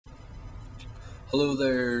Hello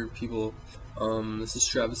there, people. This is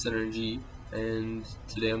Travis Energy, and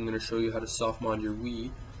today I'm going to show you how to soft mod your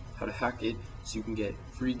Wii, how to hack it so you can get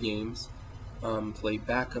free games, play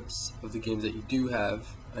backups of the games that you do have.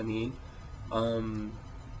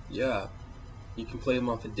 Yeah, you can play them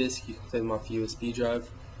off a disc, you can play them off a USB drive.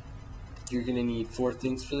 You're going to need 4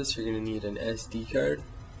 things for this. You're going to need an SD card,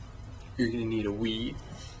 you're going to need a Wii,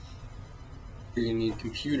 you're going to need a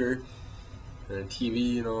computer, and a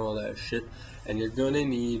TV and all that shit, and you're gonna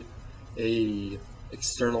need a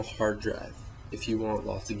external hard drive if you want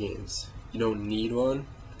lots of games. You don't need one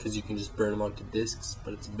because you can just burn them onto discs,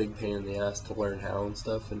 but it's a big pain in the ass to learn how and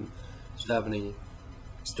stuff, and just having an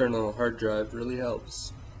external hard drive really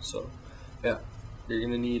helps. So yeah, you're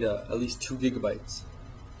gonna need at least 2 gigabytes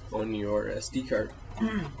on your SD card.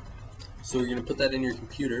 So you're gonna put that in your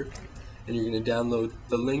computer, and you're gonna download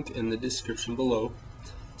the link in the description below.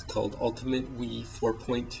 Called Ultimate Wii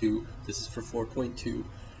 4.2. This is for 4.2,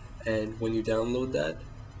 and when you download that,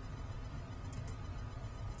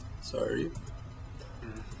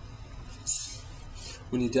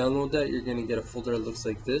 you're gonna get a folder that looks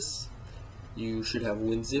like this. You should have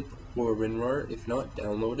WinZip or WinRAR. If not,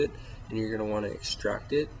 download it, and you're gonna want to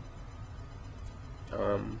extract it.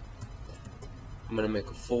 I'm gonna make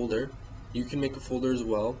a folder. You can make a folder as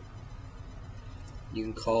well. You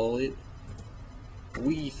can call it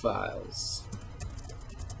Wii files.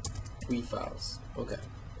 Okay,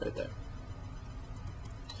 right there.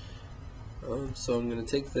 So I'm going to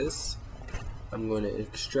take this, I'm going to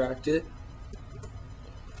extract it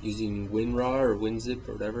using WinRAR or WinZip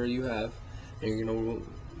or whatever you have, and you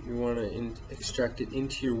want to extract it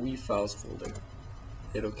into your Wii files folder.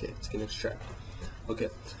 Hit OK, it's going to extract. Okay,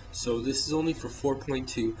 so this is only for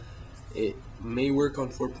 4.2. It may work on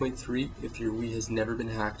 4.3 if your Wii has never been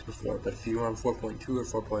hacked before, but if you're on 4.2 or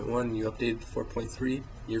 4.1 and you updated to 4.3,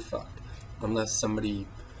 you're fucked. Unless somebody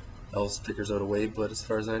else figures out a way, but as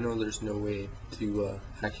far as I know, there's no way to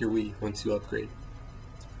hack your Wii once you upgrade.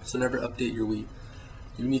 So never update your Wii.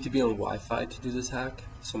 You need to be on Wi-Fi to do this hack,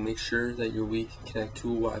 so make sure that your Wii can connect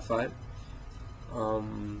to a Wi-Fi. What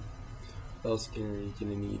else are you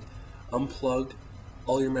going to need? Unplug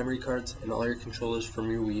all your memory cards and all your controllers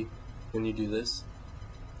from your Wii. When you do this,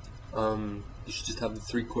 you should just have the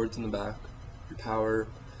 3 cords in the back: your power,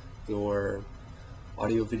 your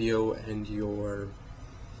audio video, and your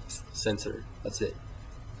sensor. That's it.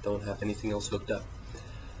 Don't have anything else hooked up.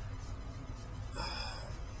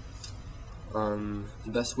 The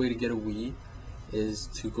best way to get a Wii is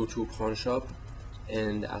to go to a pawn shop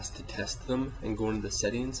and ask to test them, and go into the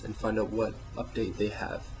settings and find out what update they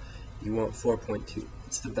have. You want 4.2.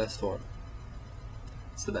 It's the best one.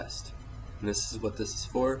 It's the best. And this is what this is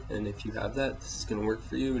for, and if you have that, this is going to work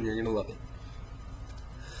for you and you're going to love it.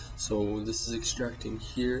 So this is extracting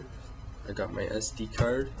here. I got my SD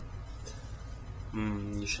card.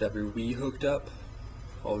 You should have your Wii hooked up,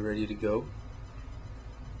 all ready to go.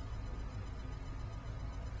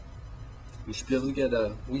 You should be able to get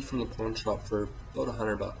a Wii from the pawn shop for about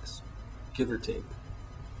 $100, give or take.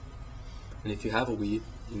 And if you have a Wii, you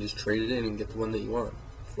can just trade it in and get the one that you want,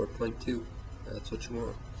 4.2. That's what you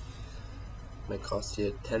want. Might cost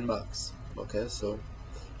you $10. Okay, so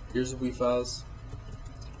here's the Wii files.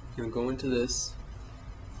 You're gonna go into this.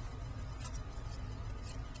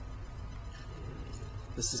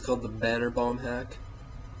 This is called the banner bomb hack.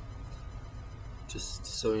 Just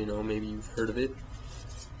so you know, maybe you've heard of it.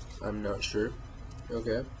 I'm not sure.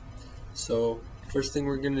 Okay, so first thing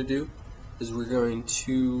we're gonna do is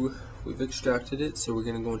we've extracted it, so we're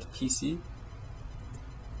gonna go into PC.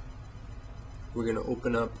 We're gonna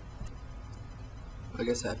open up. I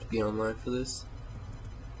guess I have to be online for this.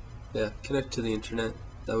 Yeah, connect to the internet.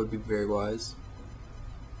 That would be very wise.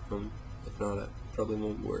 If not, it probably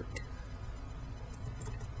won't work.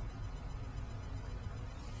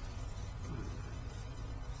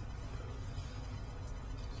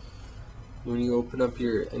 When you open up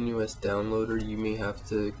your NUS downloader, you may have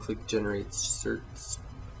to click generate certs.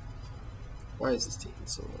 Why is this taking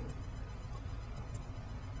so long?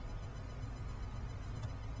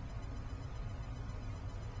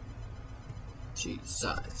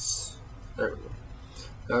 Jesus. There we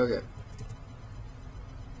go. Okay.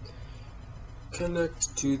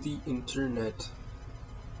 Connect to the internet.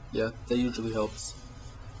 Yeah, that usually helps.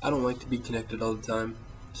 I don't like to be connected all the time,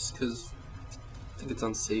 just because I think it's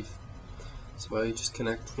unsafe. So I just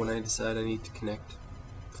connect when I decide I need to connect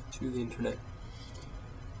to the internet.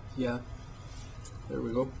 Yeah. There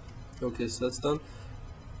we go. Okay, so that's done.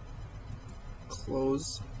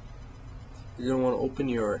 Close. You're going to want to open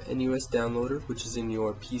your NUS downloader, which is in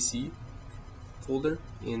your PC folder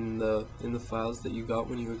in the files that you got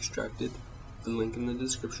when you extracted the link in the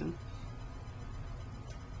description.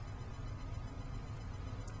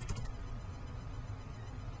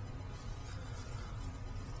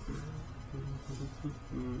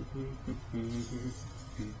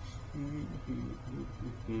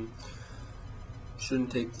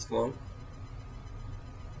 Shouldn't take this long.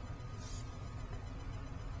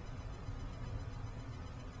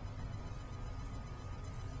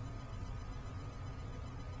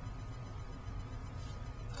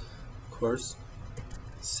 Of course,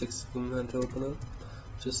 6 of them had to open up,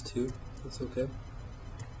 just 2, that's okay.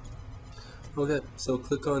 Okay, so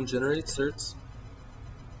click on generate certs,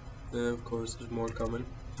 and of course there's more coming.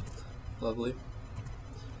 Lovely.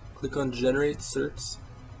 Click on generate certs.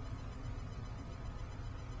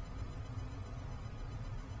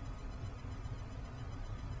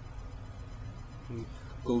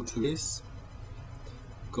 Go to base,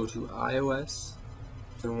 go to iOS,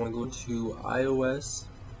 then want to go to iOS,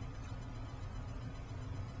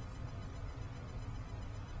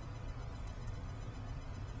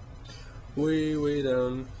 way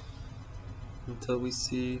down until we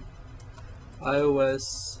see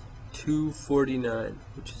iOS 249,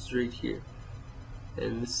 which is right here,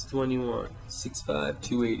 and this is the one you want,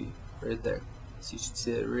 65280, right there. So you should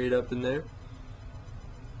see it right up in there.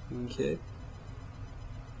 Okay.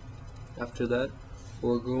 After that,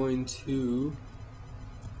 we're going to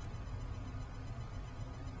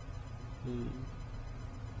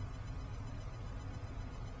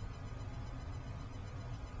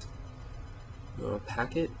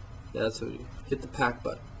pack it. Yeah, that's what you hit the pack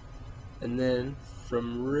button, and then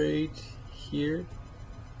from right here,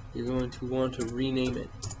 you're going to want to rename it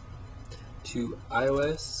to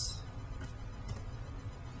iOS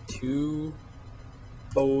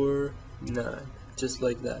 249, just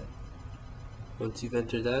like that. Once you've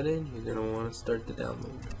entered that in, you're going to want to start the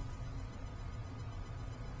download.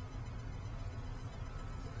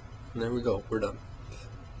 And there we go, we're done.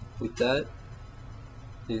 With that,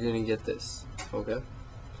 you're going to get this, okay?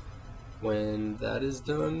 When that is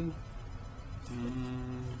done,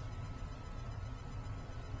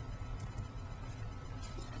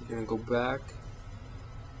 you're going to go back,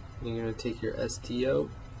 and you're going to take your SD out.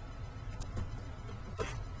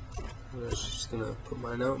 I'm just going to put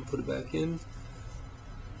mine out and put it back in.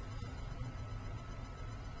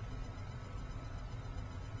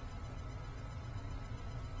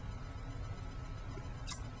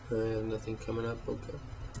 I have nothing coming up, okay.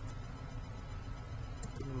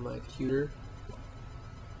 My computer.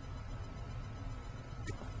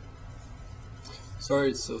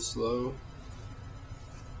 Sorry it's so slow.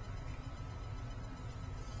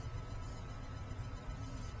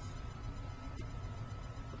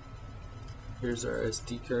 Here's our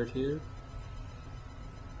SD card here.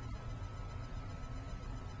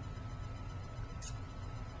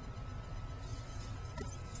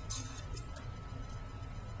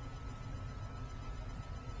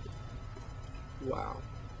 Wow.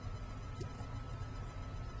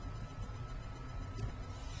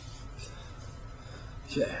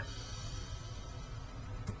 Okay.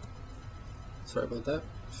 Sorry about that.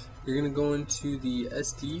 You're gonna go into the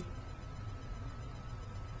SD,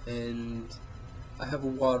 and I have a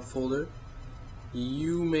WAD folder.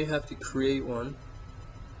 You may have to create one,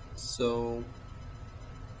 so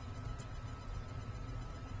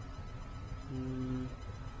I'm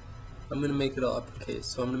gonna make it all uppercase.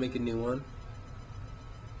 So I'm gonna make a new one.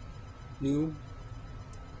 New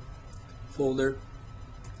folder.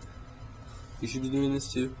 You should be doing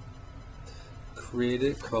this too. Create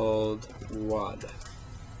it called WAD.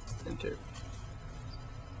 Enter.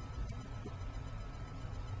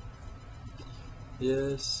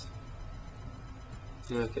 Yes.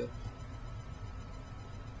 Okay.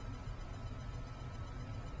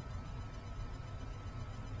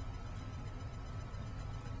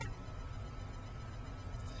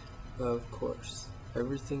 Of course,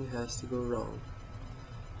 everything has to go wrong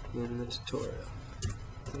in the tutorial.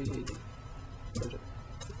 380.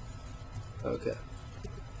 Okay.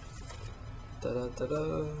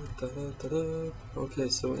 Okay,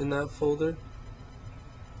 so in that folder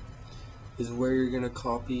is where you're gonna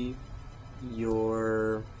copy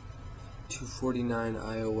your 249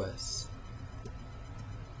 iOS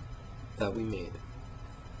that we made.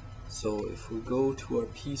 So if we go to our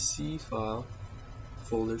PC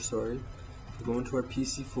folder, if we go into our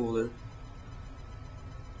PC folder,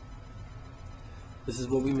 this is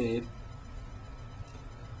what we made.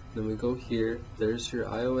 Then we go here, there's your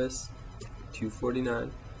iOS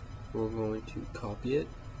 249. We're going to copy it.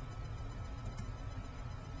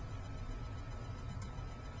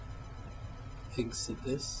 Exit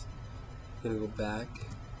this. I'm gonna go back.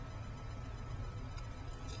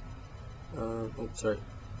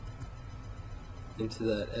 into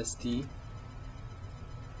that SD.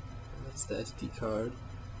 That's the SD card.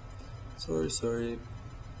 Sorry.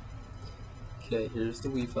 Okay, here's the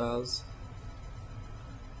Wii files.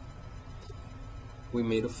 We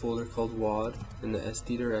made a folder called WAD in the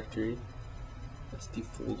SD directory, SD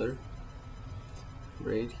folder,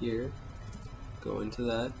 right here. Go into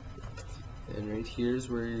that, and right here is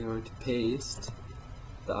where you're going to paste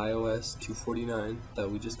the iOS 249 that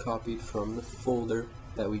we just copied from the folder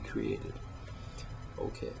that we created.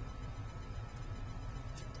 Okay.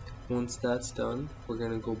 Once that's done, we're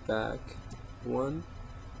going to go back and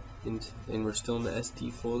we're still in the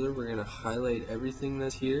SD folder. We're going to highlight everything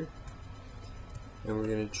that's here, and we're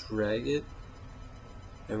going to drag it,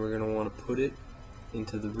 and we're going to want to put it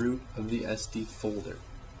into the root of the SD folder.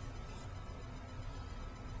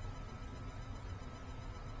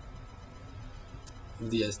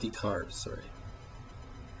 The SD card, sorry.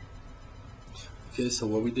 Okay, so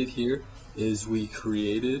what we did here is we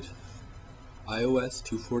created iOS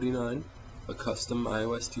 249, a custom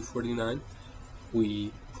iOS 249.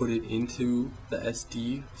 We put it into the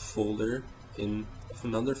SD folder in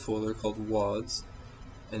another folder called WADs,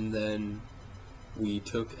 and then we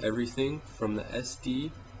took everything from the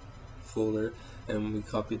SD folder and we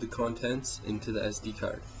copied the contents into the SD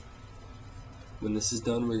card. When this is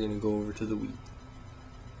done, we're going to go over to the Wii.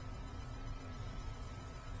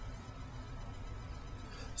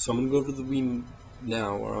 So I'm going to go over to the Wii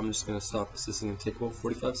now, or I'm just going to stop this. This is going to take about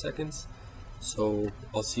 45 seconds. So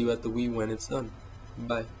I'll see you at the Wii when it's done.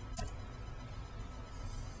 Bye.